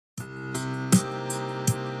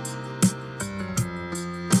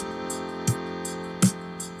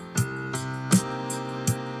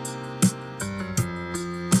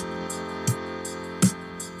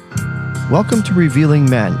Welcome to Revealing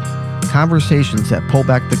Men, conversations that pull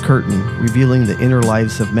back the curtain, revealing the inner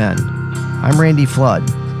lives of men. I'm Randy Flood,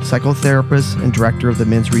 psychotherapist and director of the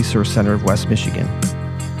Men's Resource Center of West Michigan.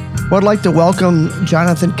 Well, I'd like to welcome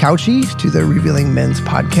Jonathan Couchy to the Revealing Men's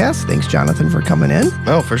podcast. Thanks, Jonathan, for coming in.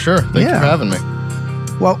 Oh, for sure. Thank you for having me.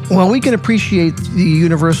 Well, we can appreciate the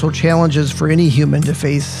universal challenges for any human to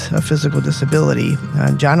face a physical disability.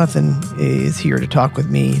 Jonathan is here to talk with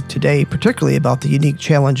me today, particularly about the unique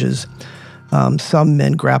challenges some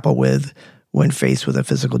men grapple with when faced with a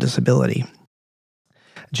physical disability.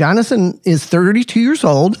 Jonathan is 32 years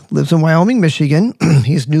old, lives in Wyoming, Michigan.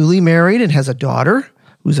 He's newly married and has a daughter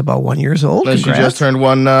who's about 1 year old. She just turned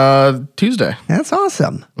one Tuesday. That's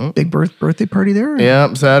awesome. Big birthday party there?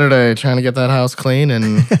 Yeah, Saturday, trying to get that house clean,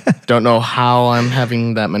 and don't know how I'm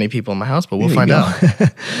having that many people in my house, but we'll find out.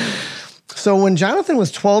 So when Jonathan was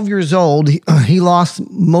 12 years old, he lost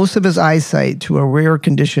most of his eyesight to a rare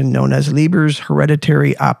condition known as Leber's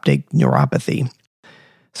hereditary optic neuropathy.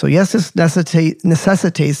 So yes, this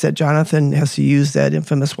necessitates that Jonathan has to use that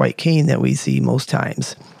infamous white cane that we see most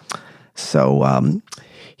times. So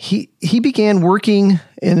he began working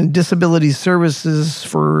in disability services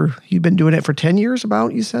you've been doing it for 10 years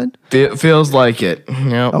about, you said? It feels like it.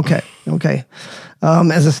 Yep. Okay.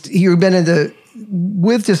 You've been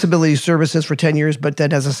with disability services for 10 years, but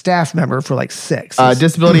then as a staff member for like 6.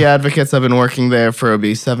 Disability Advocates, I've been working there for it'll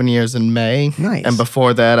be 7 years in May. Nice. And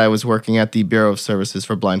before that, I was working at the Bureau of Services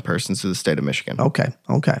for Blind Persons through the state of Michigan. Okay.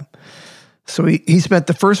 So he spent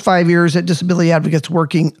the first 5 years at Disability Advocates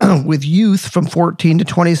working with youth from 14 to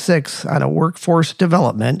 26 on a workforce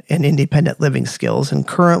development and independent living skills. And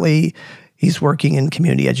currently, he's working in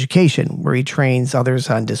community education where he trains others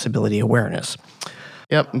on disability awareness.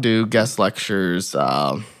 Yep, do guest lectures,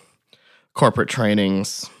 corporate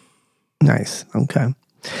trainings. Nice. Okay.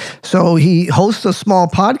 So he hosts a small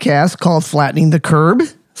podcast called Flattening the Curb.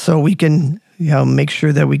 So we can make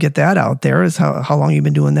sure that we get that out there. How long you've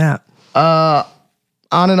been doing that? On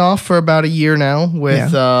and off for about a year now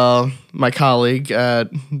with my colleague at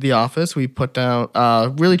the office. We put down,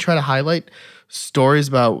 really try to highlight stories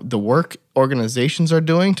about the work organizations are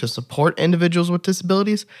doing to support individuals with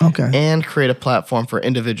disabilities and create a platform for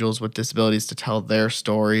individuals with disabilities to tell their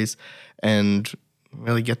stories and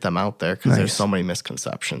really get them out there because there's so many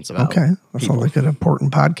misconceptions about that sounds like an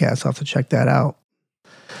important podcast. I'll have to check that out.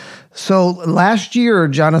 So last year,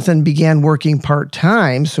 Jonathan began working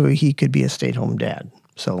part-time so he could be a stay-at-home dad.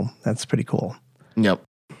 So that's pretty cool. Yep.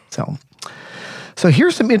 So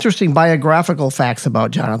here's some interesting biographical facts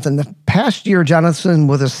about Jonathan. The past year, Jonathan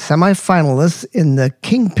was a semifinalist in the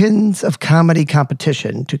Kingpins of Comedy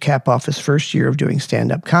competition to cap off his first year of doing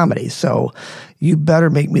stand-up comedy. So you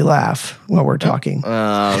better make me laugh while we're talking.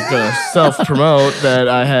 I'm going to self-promote that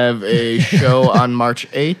I have a show on March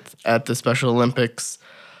 8th at the Special Olympics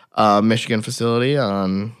Michigan facility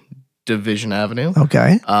on Division Avenue.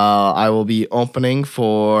 Okay. I will be opening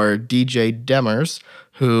for DJ Demers,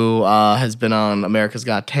 who has been on America's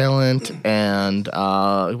Got Talent and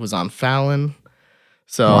was on Fallon.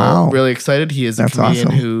 So really excited. He is a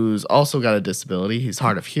comedian who's also got a disability. He's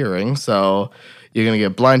hard of hearing. So you're going to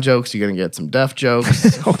get blind jokes. You're going to get some deaf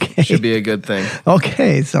jokes. Okay. Should be a good thing.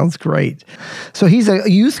 Okay. Sounds great. So he's a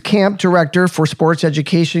youth camp director for Sports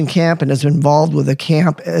Education Camp and has been involved with the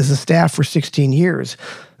camp as a staff for 16 years.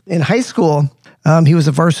 In high school, he was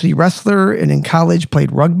a varsity wrestler and in college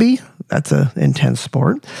played rugby. That's an intense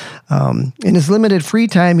sport. In his limited free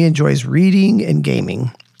time, he enjoys reading and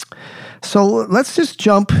gaming. So let's just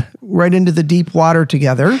jump right into the deep water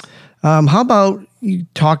together. How about you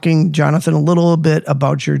talking, Jonathan, a little bit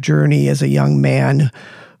about your journey as a young man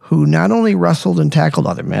who not only wrestled and tackled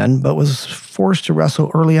other men, but was forced to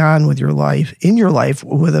wrestle early on in your life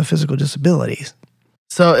with a physical disability?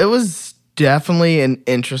 So it was definitely an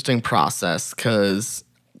interesting process because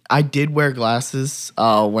I did wear glasses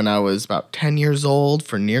when I was about 10 years old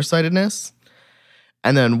for nearsightedness.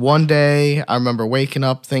 And then one day I remember waking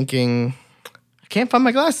up thinking, I can't find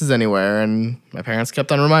my glasses anywhere. And my parents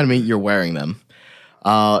kept on reminding me, you're wearing them.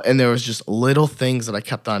 And there was just little things that I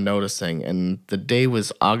kept on noticing. And the day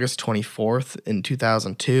was August 24th in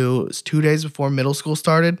 2002. It was 2 days before middle school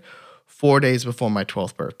started, 4 days before my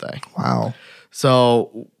 12th birthday. Wow.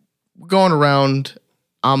 So going around,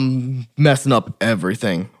 I'm messing up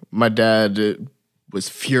everything. My dad was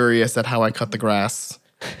furious at how I cut the grass.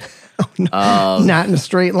 Not in a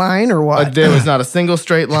straight line or what? There was not a single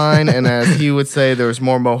straight line, and as he would say, there was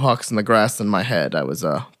more mohawks in the grass than my head. I was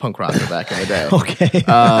a punk rocker back in the day. Okay.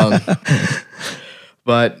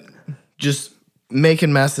 But just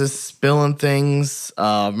making messes, spilling things.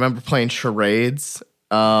 Remember playing charades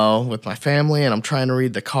with my family, and I'm trying to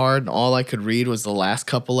read the card, and all I could read was the last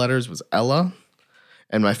couple letters was Ella.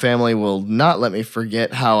 And my family will not let me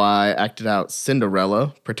forget how I acted out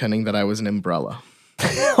Cinderella, pretending that I was an umbrella.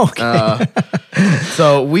 Okay.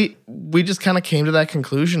 So we just kind of came to that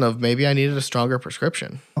conclusion of maybe I needed a stronger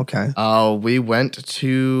prescription. Okay. We went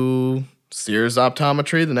to Sears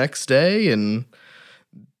Optometry the next day, and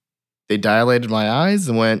they dilated my eyes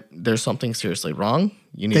and went, "There's something seriously wrong.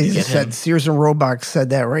 You need They to get just said him." Sears and Roebuck said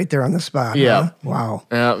that right there on the spot. Yeah. Huh?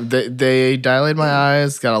 Wow. They dilated my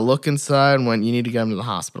eyes, got a look inside, and went, "You need to get him to the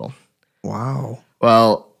hospital." Wow.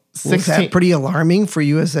 Well, Was that pretty alarming for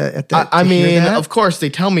you at that? I to hear mean, that? of course, they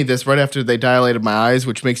tell me this right after they dilated my eyes,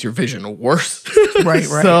 which makes your vision worse. Right.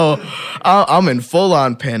 So I'm in full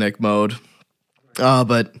on panic mode.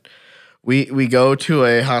 But we go to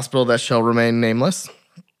a hospital that shall remain nameless.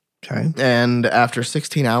 Okay. And after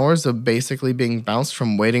 16 hours of basically being bounced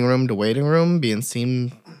from waiting room to waiting room, being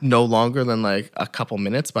seen no longer than like a couple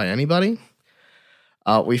minutes by anybody,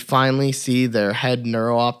 we finally see their head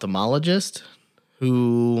neuro-ophthalmologist,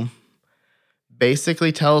 who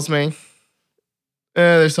basically tells me,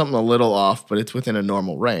 there's something a little off, but it's within a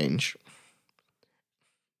normal range,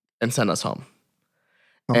 and send us home.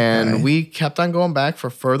 Okay. And we kept on going back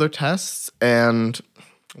for further tests, and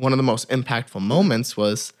one of the most impactful moments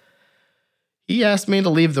was he asked me to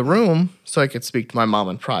leave the room so I could speak to my mom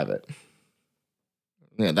in private.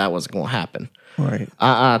 Yeah, that wasn't going to happen. Right.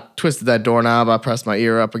 I twisted that doorknob, I pressed my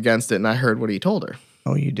ear up against it, and I heard what he told her.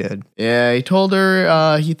 Oh, you did. Yeah, he told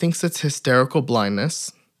her he thinks it's hysterical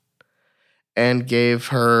blindness, and gave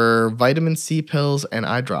her vitamin C pills and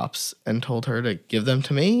eye drops, and told her to give them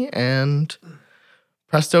to me, and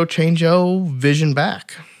presto changeo, vision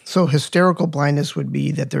back. So hysterical blindness would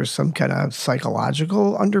be that there's some kind of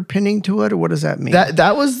psychological underpinning to it, or what does that mean?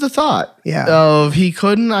 That was the thought. Yeah. Of he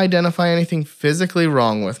couldn't identify anything physically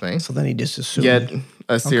wrong with me. So then he just assumed. Yet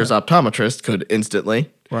a Sears optometrist could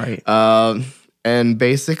instantly. Right. And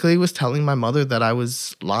basically was telling my mother that I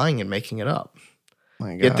was lying and making it up.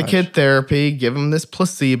 My Get the gosh. kid therapy, give him this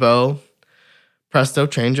placebo, presto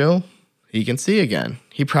changeo, he can see again.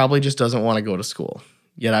 He probably just doesn't want to go to school.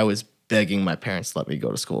 Yet I was begging my parents to let me go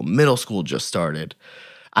to school. Middle school just started.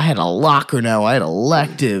 I had a locker now. I had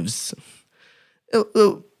electives.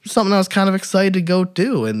 Something I was kind of excited to go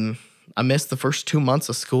do. And I missed the first 2 months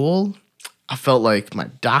of school. I felt like my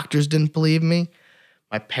doctors didn't believe me.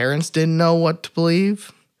 My parents didn't know what to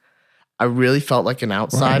believe. I really felt like an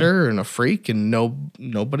outsider and a freak, and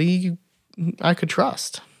nobody I could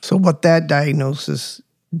trust. So what that diagnosis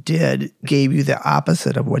did gave you the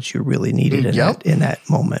opposite of what you really needed in that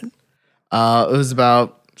moment. It was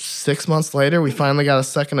about 6 months later, we finally got a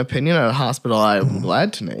second opinion at a hospital I'm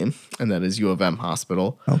glad to name, and that is U of M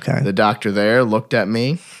Hospital. Okay. The doctor there looked at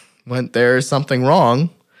me, went, "There's something wrong.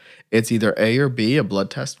 It's either A or B. A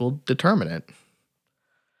blood test will determine it."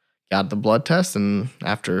 Got the blood test, and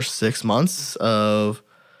after 6 months of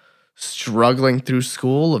struggling through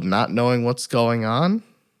school, of not knowing what's going on,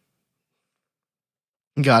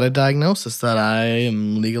 got a diagnosis that I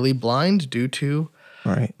am legally blind due to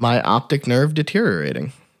Right. my optic nerve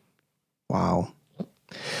deteriorating. Wow.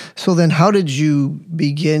 So then how did you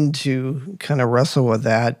begin to kind of wrestle with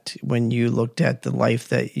that when you looked at the life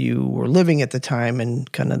that you were living at the time and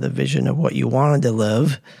kind of the vision of what you wanted to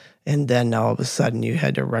live? And then all of a sudden you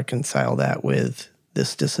had to reconcile that with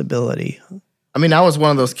this disability. I mean, I was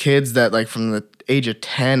one of those kids that, like, from the age of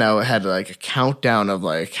 10, I had like a countdown of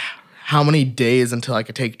like how many days until I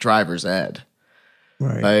could take driver's ed.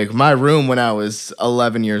 Right. Like, my room when I was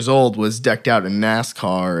 11 years old was decked out in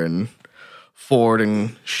NASCAR and Ford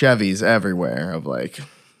and Chevys everywhere. Of like,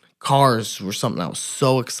 cars were something I was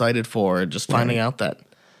so excited for, and just finding out that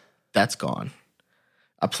that's gone.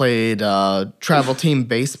 I played travel team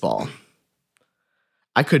baseball.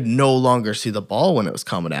 I could no longer see the ball when it was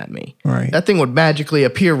coming at me. Right. That thing would magically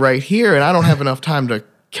appear right here, and I don't have enough time to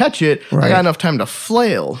catch it. I Right. got enough time to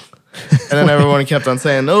flail. And then everyone kept on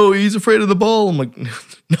saying, "Oh, he's afraid of the ball." I'm like,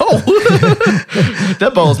 no,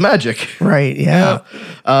 that ball's magic. Right. Yeah.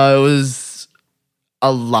 It was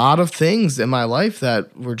a lot of things in my life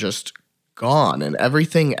that were just gone, and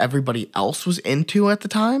everything everybody else was into at the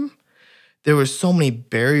time, there was so many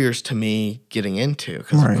barriers to me getting into.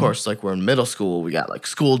 Because, Right. of course, like, we're in middle school, we got like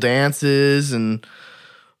school dances, and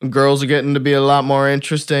girls are getting to be a lot more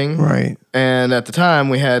interesting. Right. And at the time,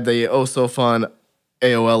 we had the so fun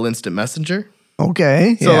AOL Instant Messenger.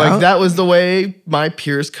 Okay. So, yeah. like, that was the way my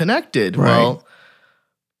peers connected. Right. Well,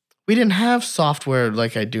 we didn't have software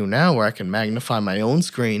like I do now where I can magnify my own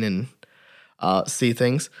screen and see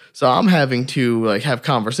things. So I'm having to like have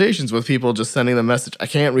conversations with people, just sending them a message. I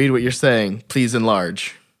can't read what you're saying. Please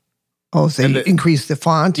enlarge. Oh, so you increase the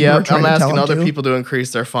font? Yeah, I'm asking other people to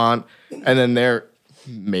increase their font, and then they're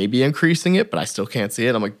maybe increasing it, but I still can't see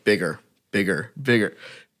it. I'm like, bigger, bigger, bigger.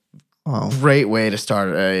 Oh. Great way to start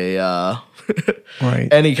a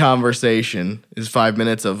right. any conversation is 5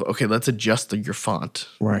 minutes of, okay, let's adjust your font.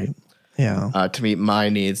 Right. Yeah. To meet my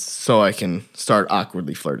needs so I can start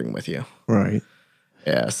awkwardly flirting with you. Right.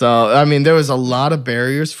 Yeah. So, I mean, there was a lot of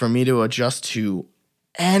barriers for me to adjust to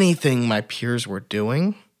anything my peers were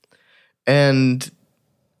doing. And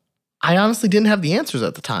I honestly didn't have the answers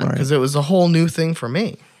at the time because it was a whole new thing for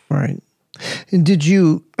me. Right. And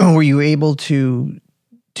were you able to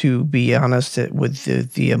be honest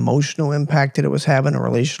with the emotional impact that it was having, a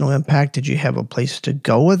relational impact? Did you have a place to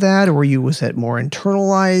go with that, or was that more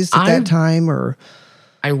internalized at that time? Or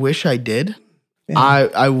I wish I did. Yeah.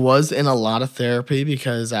 I was in a lot of therapy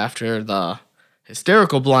because after the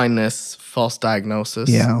hysterical blindness false diagnosis,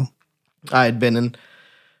 I had been in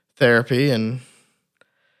therapy, and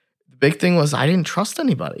the big thing was I didn't trust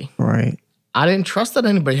anybody. Right. I didn't trust that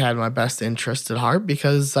anybody had my best interest at heart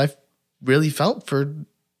because I really felt for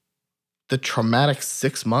the traumatic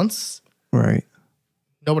 6 months,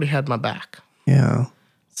 nobody had my back. Yeah.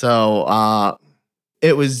 So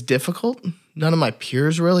it was difficult. None of my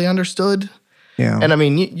peers really understood. Yeah. And I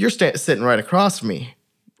mean, you're sitting right across from me.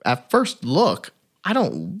 At first look, I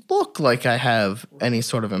don't look like I have any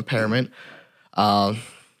sort of impairment.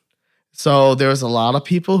 So there was a lot of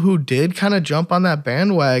people who did kind of jump on that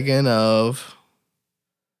bandwagon of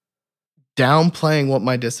downplaying what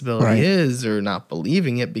my disability is or not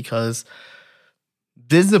believing it because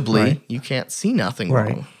visibly you can't see nothing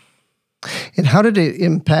wrong. And how did it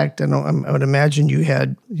impact? I would imagine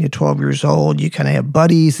you're 12 years old. You kind of have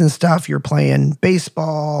buddies and stuff. You're playing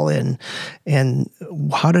baseball, and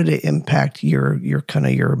how did it impact your kind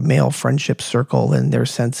of your male friendship circle and their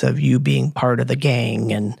sense of you being part of the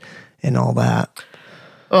gang and all that?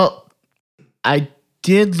 Well, I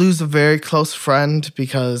did lose a very close friend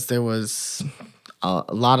because there was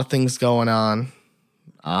a lot of things going on,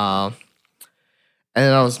 and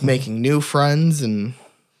I was making new friends and.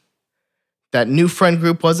 That new friend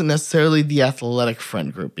group wasn't necessarily the athletic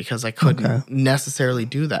friend group because I couldn't necessarily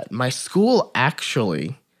do that. My school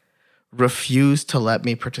actually refused to let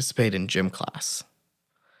me participate in gym class.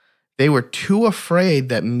 They were too afraid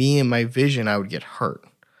that me and my vision, I would get hurt.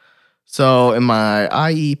 So in my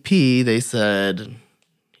IEP, they said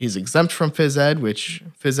he's exempt from phys ed, which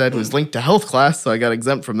phys ed was linked to health class, so I got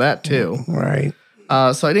exempt from that too. Right.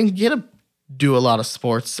 So I didn't get to do a lot of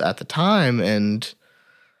sports at the time, and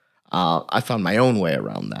I found my own way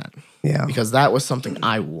around that. Yeah. Because that was something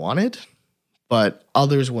I wanted, but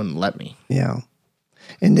others wouldn't let me. Yeah.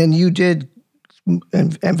 And then you did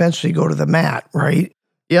eventually go to the mat, right?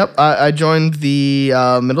 Yep. I joined the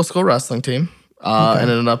middle school wrestling team and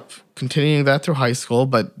ended up continuing that through high school,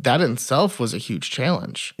 but that in itself was a huge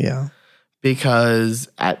challenge. Yeah. Because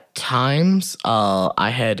at times I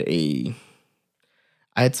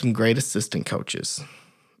had some great assistant coaches.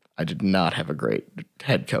 I did not have a great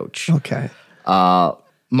head coach. Okay.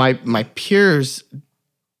 My peers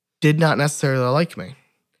did not necessarily like me.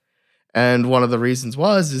 And one of the reasons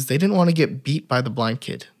is they didn't want to get beat by the blind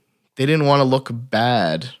kid. They didn't want to look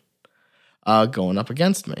bad going up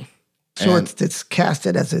against me. So it's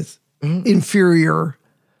casted as inferior.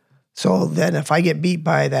 So then if I get beat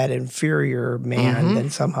by that inferior man,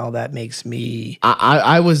 then somehow that makes me...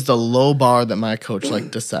 I was the low bar that my coach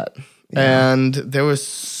liked to set. Yeah. And there was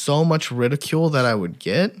so much ridicule that I would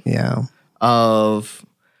get of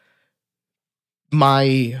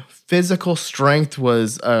my physical strength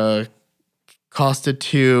was costed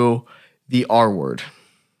to the R word.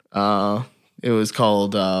 It was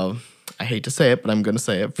called, I hate to say it, but I'm going to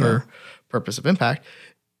say it for purpose of impact.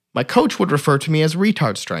 My coach would refer to me as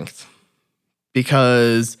retard strength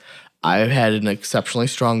because I had an exceptionally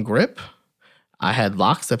strong grip. I had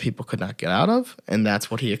locks that people could not get out of, and that's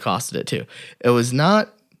what he accosted it to. It was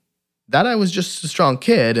not that I was just a strong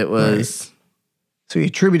kid. It was... Right. So he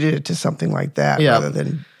attributed it to something like that rather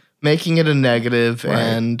than... Making it a negative,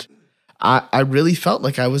 and I really felt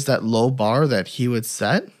like I was that low bar that he would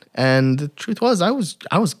set, and the truth was I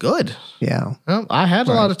was good. Yeah. I had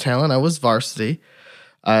a lot of talent. I was varsity.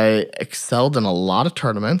 I excelled in a lot of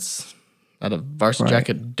tournaments. I had a varsity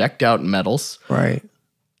jacket decked out in medals. Right.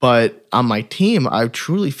 But on my team, I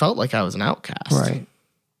truly felt like I was an outcast. Right.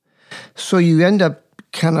 So you end up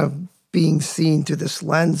kind of being seen through this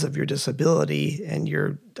lens of your disability and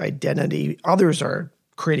your identity. Others are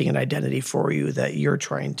creating an identity for you that you're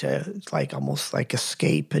trying to almost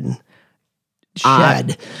escape and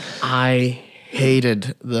shed? I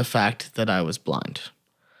hated the fact that I was blind.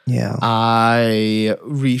 Yeah. I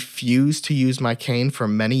refused to use my cane for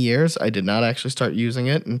many years. I did not actually start using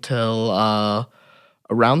it until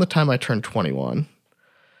around the time I turned 21.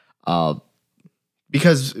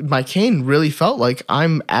 Because my cane really felt like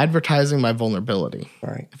I'm advertising my vulnerability.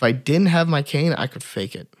 Right. If I didn't have my cane, I could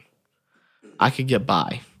fake it. I could get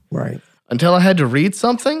by. Right. Until I had to read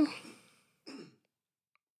something,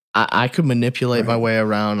 I could manipulate my way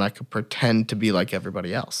around. I could pretend to be like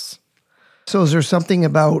everybody else. So is there something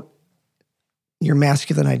about your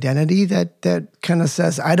masculine identity that kind of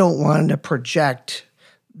says, I don't want to project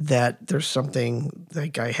that there's something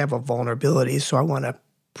like I have a vulnerability, so I want to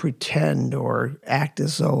pretend or act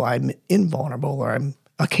as though I'm invulnerable or I'm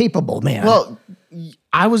a capable man? Well,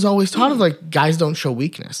 I was always taught of like guys don't show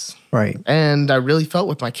weakness. Right. And I really felt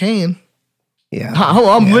with my cane. Yeah.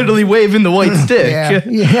 I'm literally waving the white stick.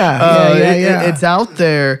 Yeah. It's out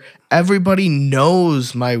there. Everybody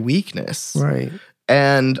knows my weakness. Right.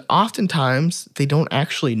 And oftentimes they don't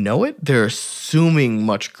actually know it. They're assuming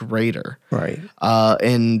much greater. Right.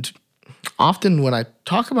 And often when I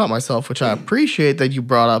talk about myself, which I appreciate that you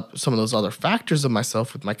brought up some of those other factors of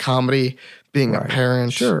myself with my comedy, being a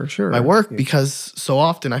parent, Sure. my work, because so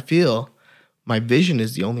often I feel my vision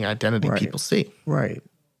is the only identity people see. Right.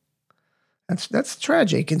 That's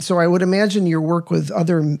tragic. And so I would imagine your work with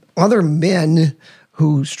other men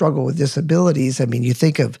who struggle with disabilities. I mean, you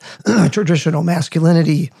think of traditional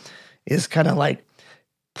masculinity is kind of like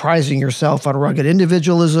prizing yourself on rugged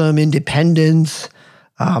individualism, independence,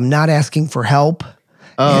 not asking for help.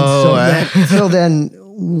 So then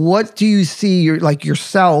what do you see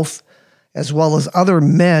yourself as well as other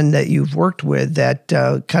men that you've worked with that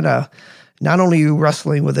kind of not only are you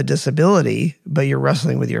wrestling with a disability, but you're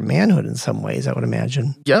wrestling with your manhood in some ways, I would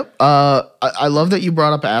imagine. Yep. I love that you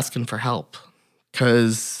brought up asking for help,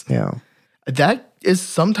 because that is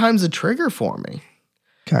sometimes a trigger for me.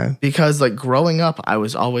 Okay. Because like growing up, I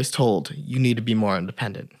was always told you need to be more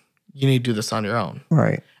independent. You need to do this on your own.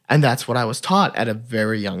 Right. And that's what I was taught at a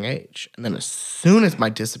very young age. And then as soon as my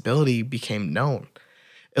disability became known,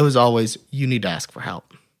 it was always, you need to ask for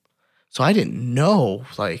help. So I didn't know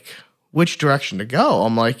like which direction to go.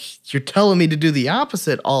 I'm like, you're telling me to do the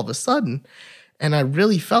opposite all of a sudden. And I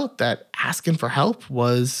really felt that asking for help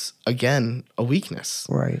was, again, a weakness.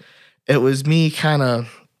 Right. It was me kind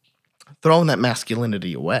of throwing that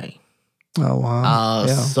masculinity away. Oh, wow.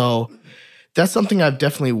 So that's something I've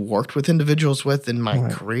definitely worked with individuals with in my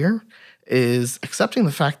career, is accepting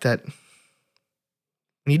the fact that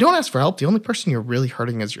when you don't ask for help, the only person you're really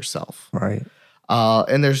hurting is yourself. Right.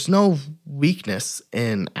 And there's no weakness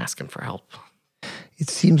in asking for help. It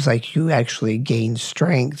seems like you actually gain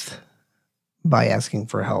strength by asking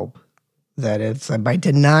for help. That it's by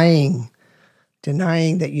denying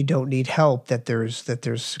that you don't need help, that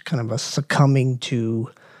there's kind of a succumbing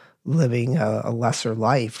to living a lesser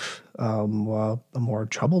life, a more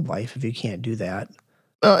troubled life if you can't do that.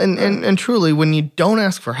 And truly, when you don't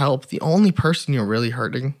ask for help, the only person you're really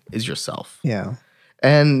hurting is yourself. Yeah.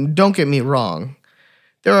 And don't get me wrong,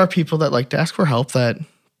 there are people that like to ask for help that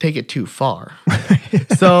take it too far.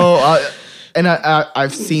 So, and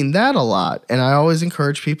I've seen that a lot. And I always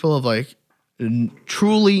encourage people of like,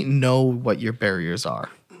 truly know what your barriers are.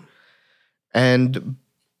 And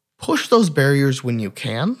push those barriers when you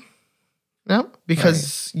can. Yeah,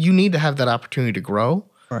 because you need to have that opportunity to grow.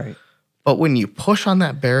 Right. But when you push on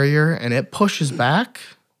that barrier and it pushes back,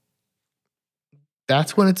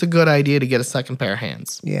 that's when it's a good idea to get a second pair of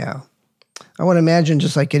hands. Yeah. I would imagine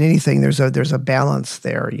just like in anything, there's a balance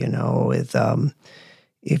there, with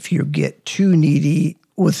if you get too needy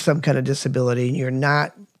with some kind of disability and you're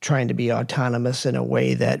not trying to be autonomous in a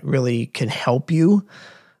way that really can help you,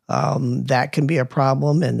 that can be a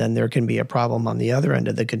problem. And then there can be a problem on the other end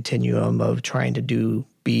of the continuum of trying to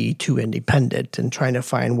be too independent and trying to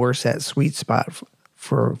find where's that sweet spot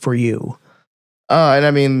for you. And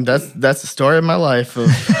I mean, that's the story of my life. Of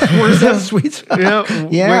where's that sweet spot?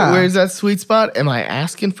 Yeah. Where's that sweet spot? Am I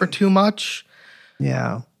asking for too much?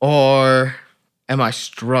 Yeah. Or am I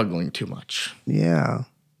struggling too much? Yeah.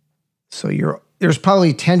 So there's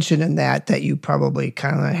probably tension in that you probably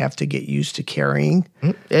kind of have to get used to carrying.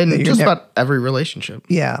 In just about every relationship.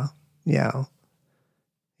 Yeah. Yeah.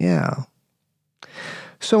 Yeah.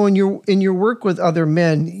 So in your work with other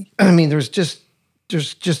men, I mean, there's just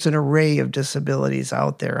an array of disabilities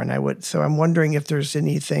out there. And I'm wondering if there's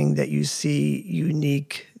anything that you see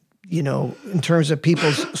unique, in terms of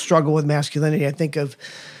people's struggle with masculinity. I think of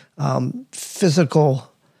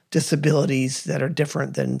physical disabilities that are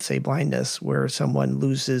different than, say, blindness, where someone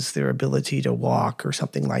loses their ability to walk or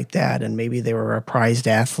something like that, and maybe they were a prized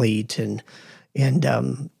athlete and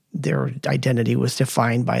their identity was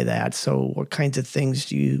defined by that. So what kinds of things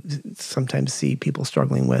do you sometimes see people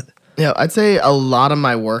struggling with? Yeah, I'd say a lot of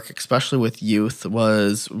my work, especially with youth,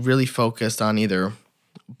 was really focused on either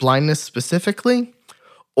blindness specifically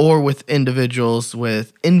or with individuals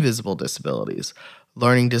with invisible disabilities,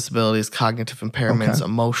 learning disabilities, cognitive impairments,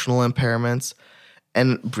 emotional impairments.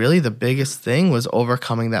 And really the biggest thing was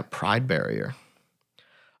overcoming that pride barrier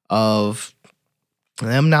of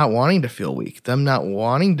them not wanting to feel weak, them not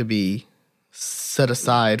wanting to be set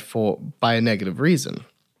aside by a negative reason.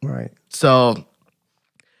 Right. So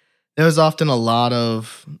there was often a lot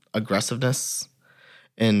of aggressiveness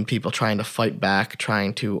in people trying to fight back,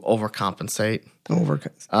 trying to overcompensate.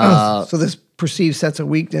 So this perceived sense of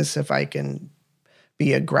weakness, if I can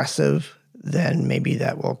be aggressive, then maybe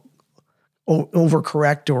that will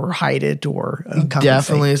overcorrect or hide it or compensate.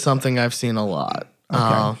 Definitely something I've seen a lot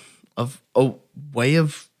of a way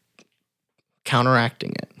of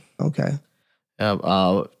counteracting it. Okay.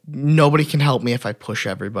 Nobody can help me if I push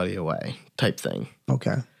everybody away type thing.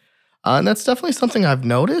 Okay. And that's definitely something I've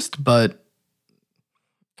noticed, but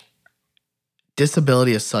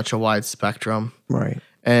disability is such a wide spectrum. Right.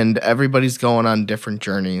 And everybody's going on different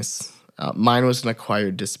journeys. Mine was an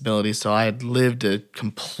acquired disability, so I had lived a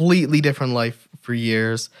completely different life for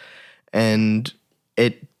years. And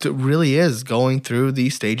it really is going through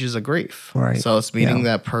these stages of grief. Right. So it's meeting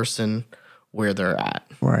that person where they're at.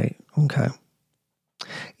 Right. Okay.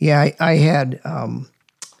 Yeah, I had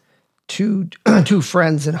two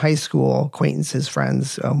friends in high school, acquaintances,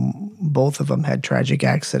 friends. Both of them had tragic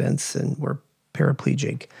accidents and were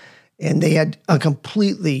paraplegic. And they had a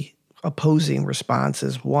completely opposing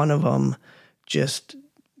responses. One of them just,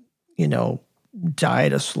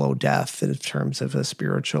 died a slow death in terms of a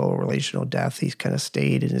spiritual, relational death. He kind of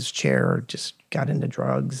stayed in his chair, just got into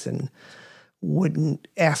drugs and wouldn't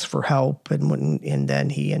ask for help and then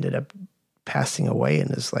he ended up passing away in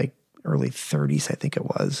his early 30s, I think it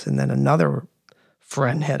was. And then another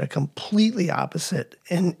friend had a completely opposite,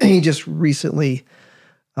 and he just recently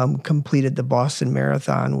completed the Boston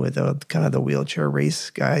Marathon with kind of the wheelchair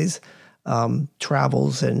race guys.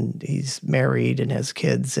 Travels and he's married and has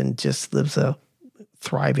kids and just lives a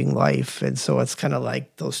thriving life. And so it's kind of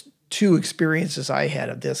like those two experiences I had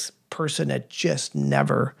of this person that just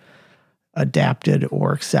never adapted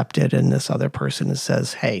or accepted, and this other person that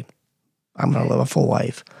says, hey, I'm going to live a full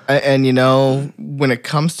life. And when it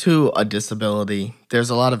comes to a disability, there's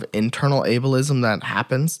a lot of internal ableism that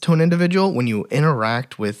happens to an individual when you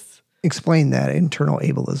interact with. Explain that, internal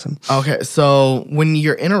ableism. Okay, so when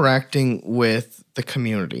you're interacting with the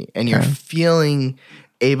community and you're feeling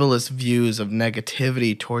ableist views of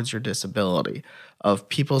negativity towards your disability, of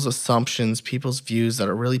people's assumptions, people's views that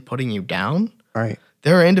are really putting you down. Right.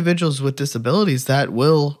 There are individuals with disabilities that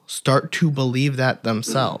will start to believe that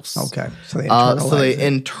themselves. Okay. So they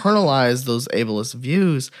internalize those ableist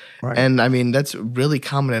views. Right. And I mean, that's really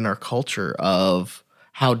common in our culture of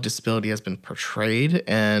how disability has been portrayed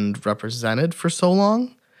and represented for so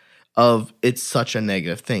long. Of it's such a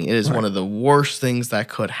negative thing. It is one of the worst things that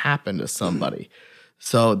could happen to somebody.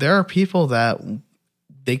 So there are people that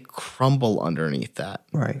they crumble underneath that.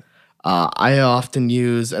 Right. I often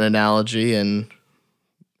use an analogy, and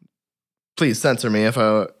please censor me if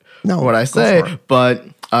what I say, but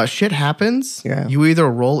shit happens. Yeah. You either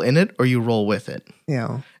roll in it or you roll with it.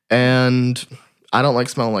 Yeah. And I don't like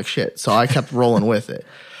smelling like shit, so I kept rolling with it.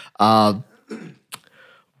 But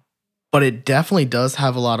it definitely does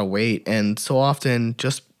have a lot of weight, and so often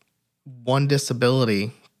just one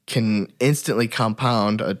disability can instantly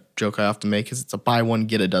compound. A joke I often make is it's a buy one,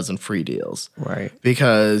 get a dozen free deals. Right.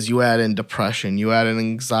 Because you add in depression, you add in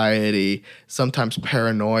anxiety, sometimes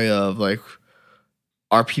paranoia of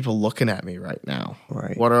are people looking at me right now?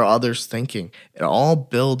 Right. What are others thinking? It all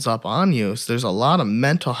builds up on you. So there's a lot of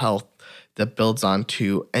mental health that builds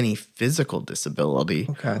onto any physical disability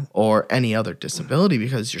or any other disability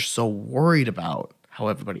because you're so worried about how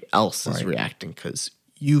everybody else is reacting because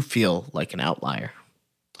you feel like an outlier.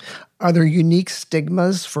 Are there unique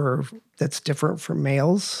stigmas that's different for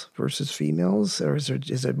males versus females, or is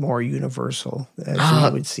it more universal as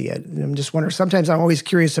you would see it? And I'm just wondering. Sometimes I'm always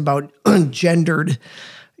curious about gendered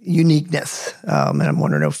uniqueness, and I'm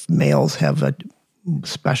wondering if males have a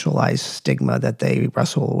specialized stigma that they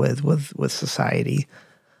wrestle with society.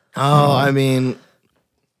 I mean,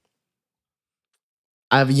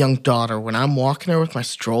 I have a young daughter. When I'm walking her with her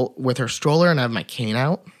stroller, and I have my cane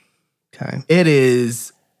out, it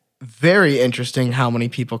is very interesting how many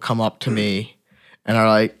people come up to me and are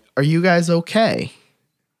like, are you guys okay?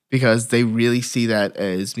 Because they really see that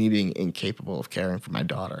as me being incapable of caring for my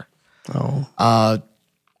daughter. Oh,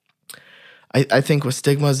 I think with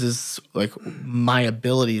stigmas is like my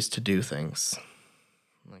abilities to do things.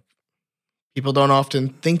 Like people don't often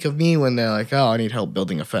think of me when they're like, oh, I need help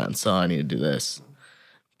building a fence. Oh, I need to do this.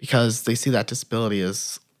 Because they see that disability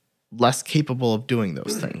as less capable of doing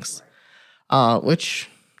those things. Which,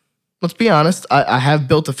 let's be honest, I have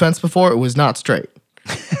built a fence before. It was not straight.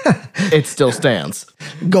 It still stands.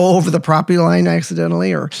 go over the property line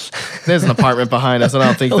accidentally, or There's an apartment behind us. I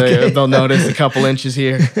don't think they'll notice a couple inches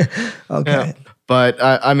here. okay, Yeah. But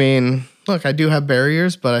I mean, look, I do have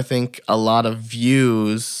barriers, but I think a lot of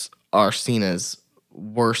views are seen as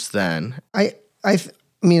worse than. I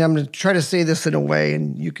mean, I'm going to try to say this in a way,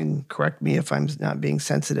 and you can correct me if I'm not being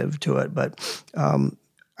sensitive to it, but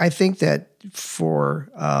I think that for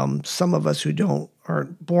some of us who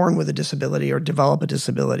aren't born with a disability or develop a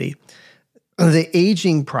disability, the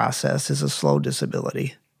aging process is a slow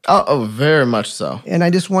disability. Oh, very much so. And I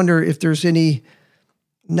just wonder if there's any,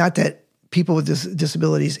 not that people with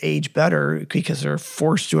disabilities age better because they're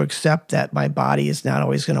forced to accept that my body is not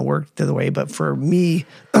always going to work the way. But for me,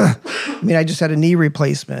 I mean, I just had a knee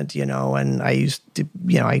replacement, and I used to,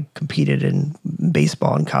 I competed in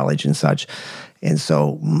baseball in college and such. And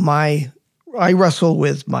so I wrestle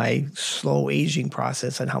with my slow aging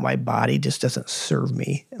process and how my body just doesn't serve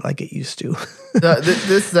me like it used to.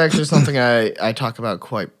 This is actually something I talk about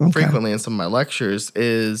quite frequently in some of my lectures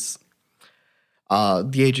is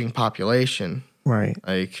the aging population. Right.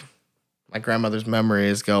 Like my grandmother's memory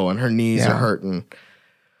is going, her knees are hurting,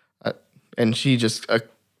 and she just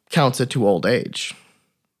counts it to old age.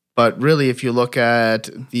 But really, if you look at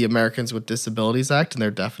the Americans with Disabilities Act and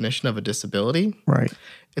their definition of a disability, Right.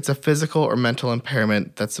 it's a physical or mental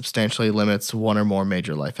impairment that substantially limits one or more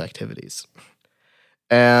major life activities.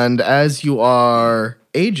 And as you are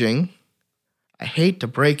aging, I hate to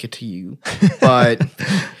break it to you, but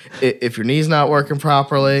if your knee's not working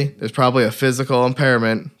properly, there's probably a physical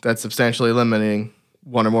impairment that's substantially limiting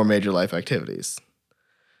one or more major life activities.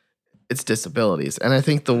 It's disabilities. And I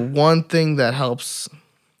think the one thing that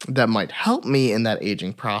might help me in that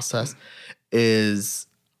aging process is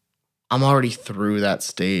I'm already through that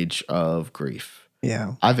stage of grief.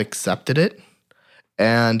 Yeah. I've accepted it,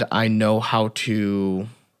 and I know how to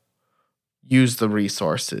use the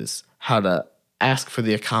resources, how to ask for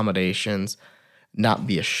the accommodations, not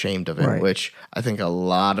be ashamed of it, Right. which I think a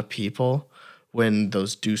lot of people, when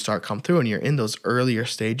those do start come through and you're in those earlier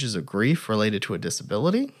stages of grief related to a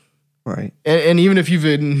disability, Right. and even if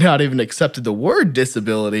you've not even accepted the word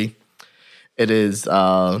disability, it is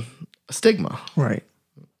a stigma. Right.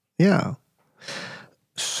 Yeah.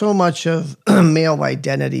 So much of male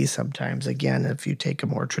identity sometimes, again, if you take a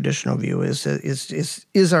more traditional view, is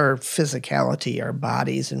our physicality, our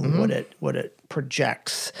bodies, and what it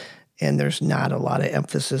projects. And there's not a lot of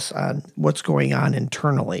emphasis on what's going on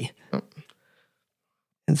internally.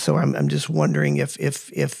 And so I'm just wondering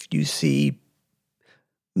if you see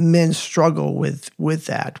men struggle with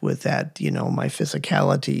that, my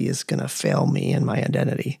physicality is going to fail me in my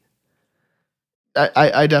identity.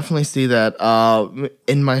 I definitely see that.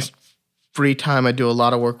 In my free time, I do a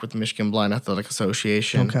lot of work with the Michigan Blind Athletic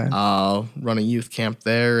Association. Okay. Run a youth camp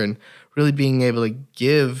there, and really being able to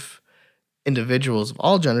give individuals of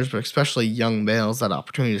all genders, but especially young males, that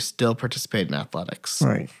opportunity to still participate in athletics.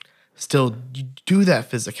 Right. Still do that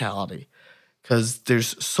physicality. Because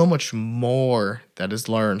there's so much more that is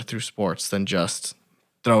learned through sports than just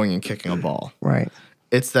throwing and kicking a ball. Right.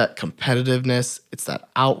 It's that competitiveness. It's that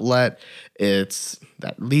outlet. It's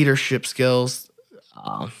that leadership skills,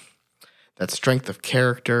 that strength of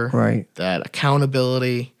character, Right. that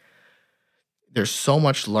accountability. There's so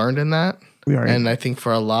much learned in that. Right. And I think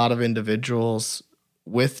for a lot of individuals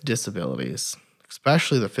with disabilities,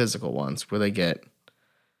 especially the physical ones, where they get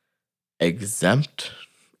exempt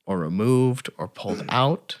or removed or pulled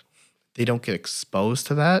out, they don't get exposed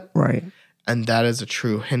to that. Right. And that is a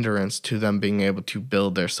true hindrance to them being able to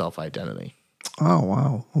build their self-identity. Oh,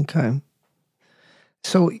 wow. Okay.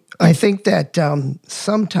 So I think that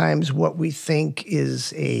sometimes what we think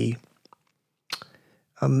is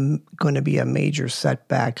going to be a major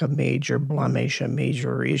setback, a major blemish, a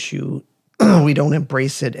major issue, we don't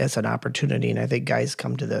embrace it as an opportunity. And I think guys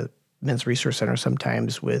come to the Men's Resource Center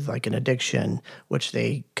sometimes with like an addiction, which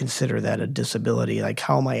they consider that a disability. Like,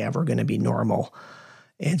 how am I ever going to be normal?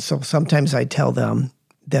 And so sometimes I tell them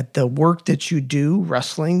that the work that you do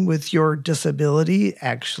wrestling with your disability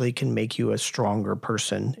actually can make you a stronger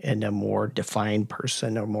person and a more defined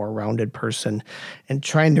person, a more rounded person, and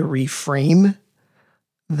trying to reframe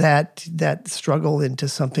that struggle into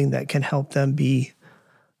something that can help them be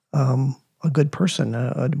a good person,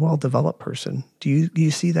 a well-developed person. Do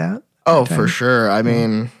you see that? Oh, for sure. I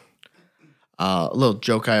mean, a little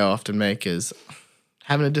joke I often make is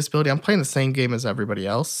having a disability. I'm playing the same game as everybody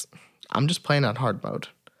else. I'm just playing on hard mode.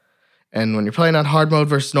 And when you're playing on hard mode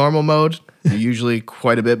versus normal mode, you're usually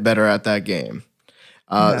quite a bit better at that game.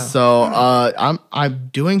 So I'm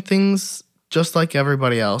doing things just like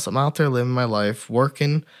everybody else. I'm out there living my life,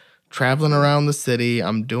 working, traveling around the city.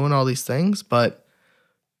 I'm doing all these things, but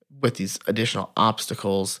with these additional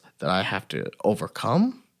obstacles that I have to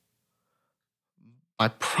overcome, my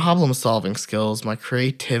problem-solving skills, my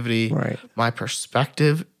creativity, my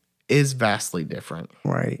perspective is vastly different.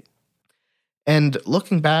 Right. And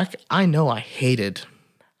looking back, I know I hated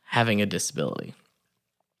having a disability.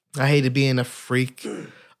 I hated being a freak,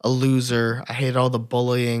 a loser. I hated all the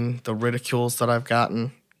bullying, the ridicules that I've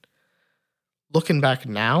gotten. Looking back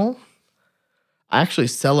now, I actually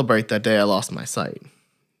celebrate that day I lost my sight.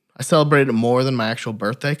 I celebrate it more than my actual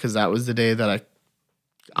birthday because that was the day that I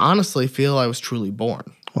honestly feel I was truly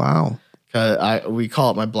born. Wow. We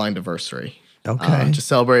call it my blind anniversary. Okay. Just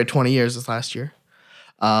celebrated 20 years this last year.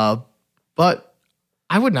 But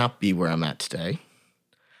I would not be where I'm at today.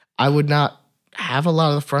 I would not have a lot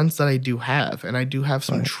of the friends that I do have, and I do have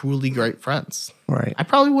some truly great friends. Right. I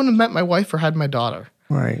probably wouldn't have met my wife or had my daughter.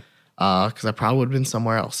 Right. Because I probably would have been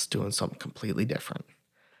somewhere else doing something completely different.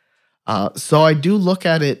 So I do look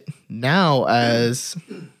at it now as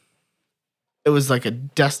it was like a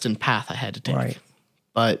destined path I had to take. Right.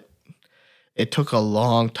 But it took a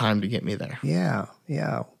long time to get me there. Yeah.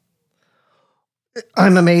 Yeah.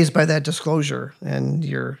 I'm amazed by that disclosure and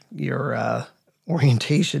your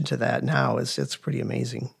orientation to that now. It's pretty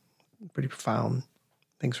amazing, pretty profound.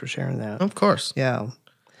 Thanks for sharing that. Of course. Yeah.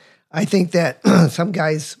 I think that some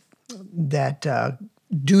guys that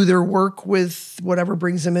do their work with whatever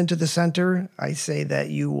brings them into the center, I say that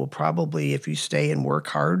you will probably, if you stay and work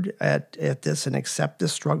hard at this and accept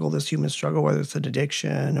this struggle, this human struggle, whether it's an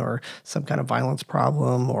addiction or some kind of violence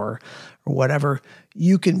problem or whatever,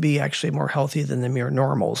 you can be actually more healthy than the mere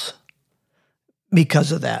normals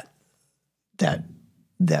because of that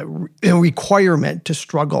requirement to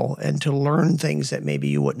struggle and to learn things that maybe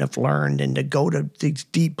you wouldn't have learned and to go to these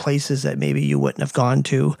deep places that maybe you wouldn't have gone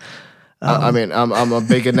to. I mean, I'm a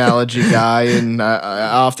big analogy guy, and I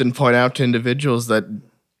often point out to individuals that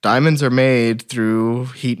diamonds are made through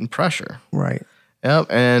heat and pressure. Right. Yep,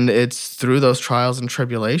 and it's through those trials and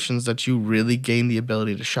tribulations that you really gain the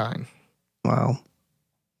ability to shine. Wow.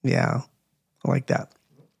 Yeah, I like that.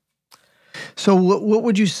 So what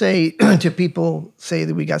would you say to people, say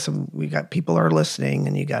that we got people are listening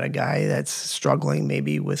and you got a guy that's struggling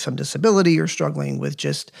maybe with some disability or struggling with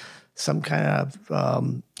just some kind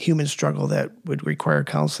of human struggle that would require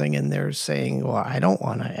counseling, and they're saying, well, I don't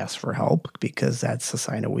want to ask for help because that's a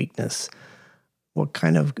sign of weakness. What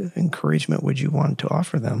kind of encouragement would you want to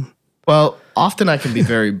offer them? Well, often I can be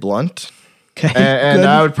very blunt. Okay, and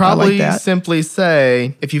I would probably like simply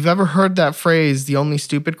say, if you've ever heard that phrase, the only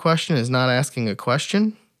stupid question is not asking a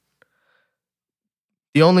question.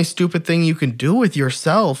 The only stupid thing you can do with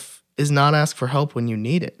yourself is not ask for help when you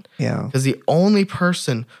need it. Yeah. Because the only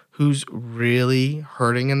person who's really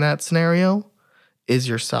hurting in that scenario is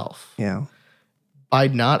yourself. Yeah. By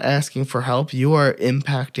not asking for help, you are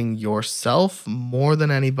impacting yourself more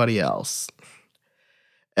than anybody else.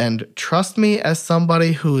 And trust me, as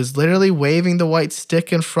somebody who is literally waving the white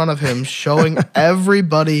stick in front of him, showing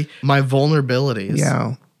everybody my vulnerabilities.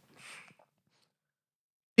 Yeah.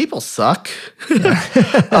 People suck.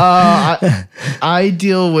 I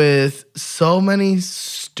deal with so many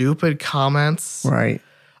stupid comments. Right.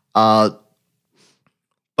 But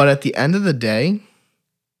at the end of the day,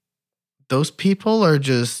 those people are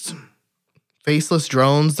just faceless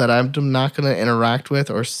drones that I'm not going to interact with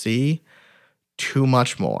or see too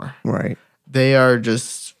much more. Right. They are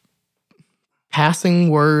just passing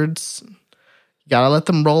words. You got to let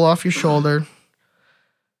them roll off your shoulder.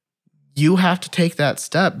 You have to take that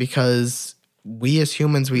step because we as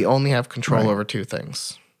humans, we only have control over two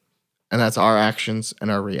things. And that's our actions and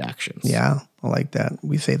our reactions. Yeah, I like that.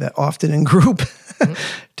 We say that often in group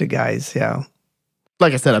to guys. Yeah.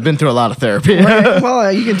 Like I said, I've been through a lot of therapy. Right.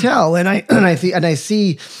 Well, you can tell, and I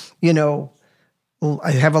see, you know,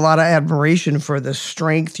 I have a lot of admiration for the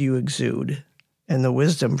strength you exude and the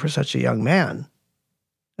wisdom for such a young man.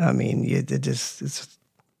 I mean, it's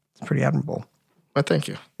pretty admirable. Well, thank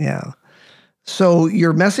you. Yeah. So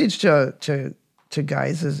your message to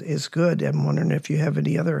guys is good. I'm wondering if you have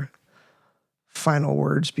any other final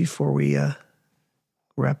words before we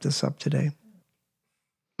wrap this up today.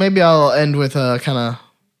 Maybe I'll end with a kind of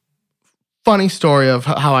funny story of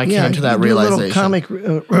how I came to that do realization. A little comic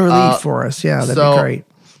relief for us. Yeah, that'd be great.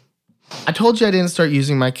 I told you I didn't start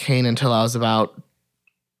using my cane until I was about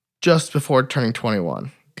just before turning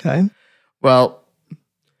 21. Okay. Well,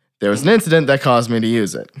 there was an incident that caused me to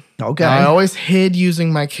use it. Okay. I always hid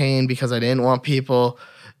using my cane because I didn't want people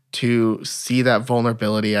to see that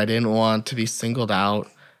vulnerability. I didn't want to be singled out.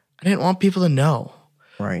 I didn't want people to know.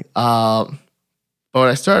 Right. But what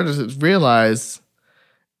I started to realize,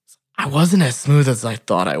 I wasn't as smooth as I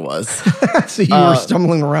thought I was. So you were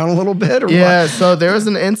stumbling around a little bit? Or yeah, what? So there was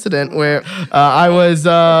an incident where I was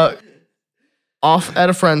off at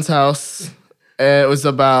a friend's house. It was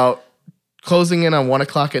about closing in on 1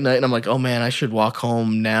 o'clock at night, and I'm like, oh man, I should walk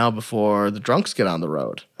home now before the drunks get on the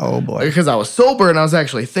road. Oh boy. Because I was sober and I was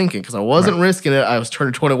actually thinking, because I wasn't risking it. I was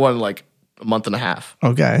turning 21 in like a month and a half.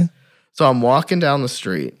 Okay. So I'm walking down the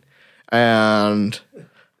street, and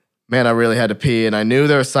man, I really had to pee, and I knew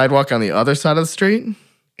there was a sidewalk on the other side of the street.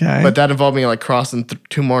 Okay. But that involved me like crossing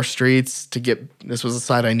 2 more streets to get, this was the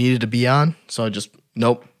side I needed to be on. So I just,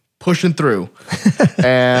 pushing through.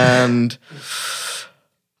 And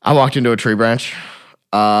I walked into a tree branch,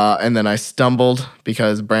 and then I stumbled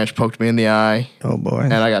because a branch poked me in the eye. Oh boy.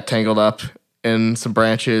 And I got tangled up in some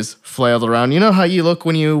branches, flailed around. You know how you look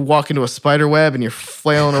when you walk into a spider web and you're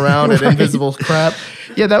flailing around at invisible crap?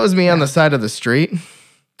 Yeah, that was me on the side of the street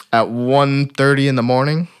at 1:30 in the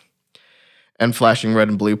morning, and flashing red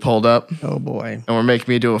and blue pulled up. Oh boy. And were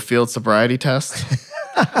making me do a field sobriety test.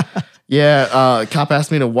 Cop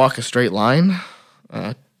asked me to walk a straight line.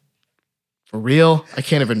 For real, I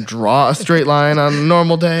can't even draw a straight line on a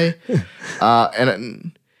normal day.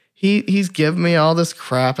 He's giving me all this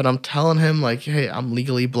crap, and I'm telling him, like, hey, I'm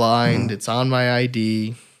legally blind. It's on my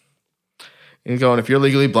ID. And he's going, if you're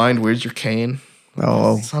legally blind, where's your cane?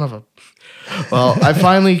 Oh. Son of a... Well, I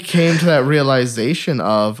finally came to that realization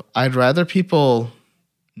of I'd rather people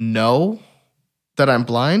know that I'm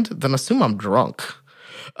blind than assume I'm drunk.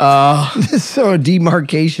 So a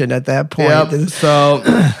demarcation at that point. Yep. So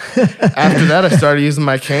after that, I started using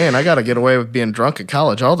my cane. I got to get away with being drunk at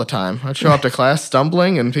college all the time. I'd show up to class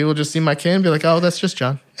stumbling, and people just see my cane and be like, oh, that's just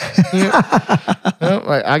John.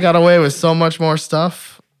 I got away with so much more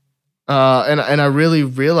stuff. And I really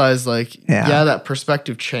realized, like, that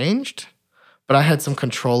perspective changed, but I had some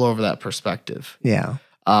control over that perspective. Yeah.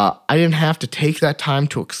 I didn't have to take that time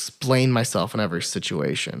to explain myself in every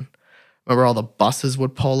situation. Remember, all the buses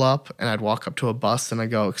would pull up, and I'd walk up to a bus, and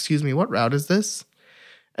I'd go, excuse me, what route is this?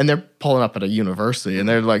 And they're pulling up at a university, and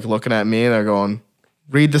they're like looking at me, and they're going,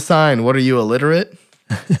 read the sign. What are you, illiterate?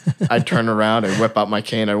 I'd turn around and whip out my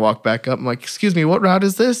cane. I'd walk back up. I'm like, excuse me, what route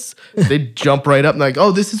is this? They'd jump right up and like,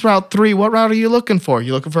 oh, this is route 3. What route are you looking for?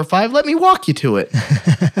 You looking for 5? Let me walk you to it.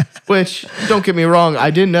 Which, don't get me wrong,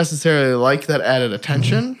 I didn't necessarily like that added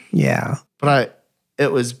attention. Yeah. But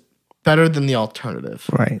it was better than the alternative.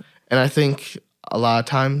 Right. And I think a lot of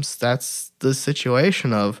times that's the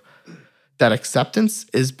situation of that acceptance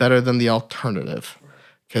is better than the alternative,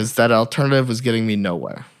 because that alternative was getting me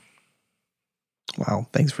nowhere. Wow.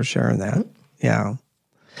 Thanks for sharing that. Yeah.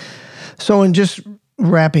 So in just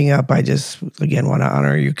wrapping up, I just, again, want to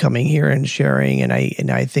honor you coming here and sharing. And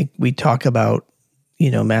I think we talk about,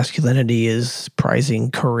 masculinity is prizing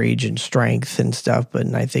courage and strength and stuff.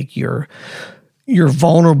 But I think your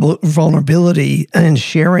vulnerability and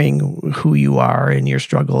sharing who you are and your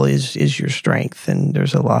struggle is your strength. And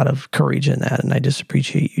there's a lot of courage in that. And I just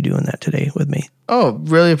appreciate you doing that today with me. Oh,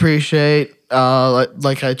 really appreciate,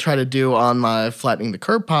 like I try to do on my Flattening the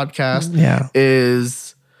Curve podcast,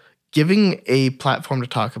 is giving a platform to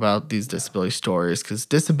talk about these disability stories. Because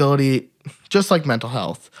disability, just like mental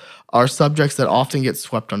health, are subjects that often get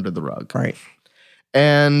swept under the rug. Right.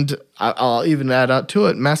 And I'll even add out to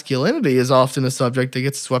it, masculinity is often a subject that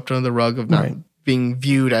gets swept under the rug of not being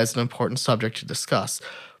viewed as an important subject to discuss.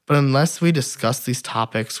 But unless we discuss these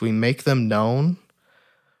topics, we make them known,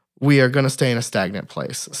 we are going to stay in a stagnant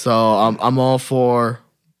place. So I'm all for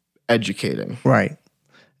educating. Right.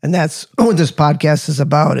 And that's what this podcast is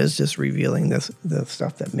about, is just revealing the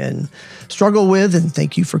stuff that men struggle with. And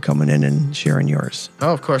thank you for coming in and sharing yours.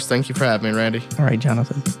 Oh, of course. Thank you for having me, Randy. All right,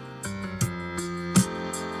 Jonathan.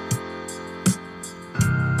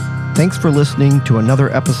 Thanks for listening to another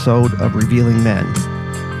episode of Revealing Men.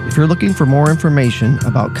 If you're looking for more information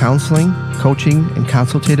about counseling, coaching, and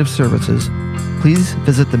consultative services, please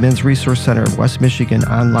visit the Men's Resource Center of West Michigan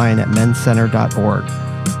online at menscenter.org.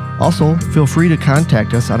 Also, feel free to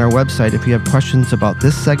contact us on our website if you have questions about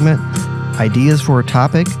this segment, ideas for a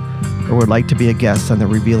topic, or would like to be a guest on the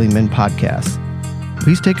Revealing Men podcast.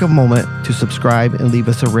 Please take a moment to subscribe and leave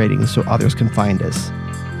us a rating so others can find us.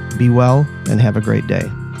 Be well and have a great day.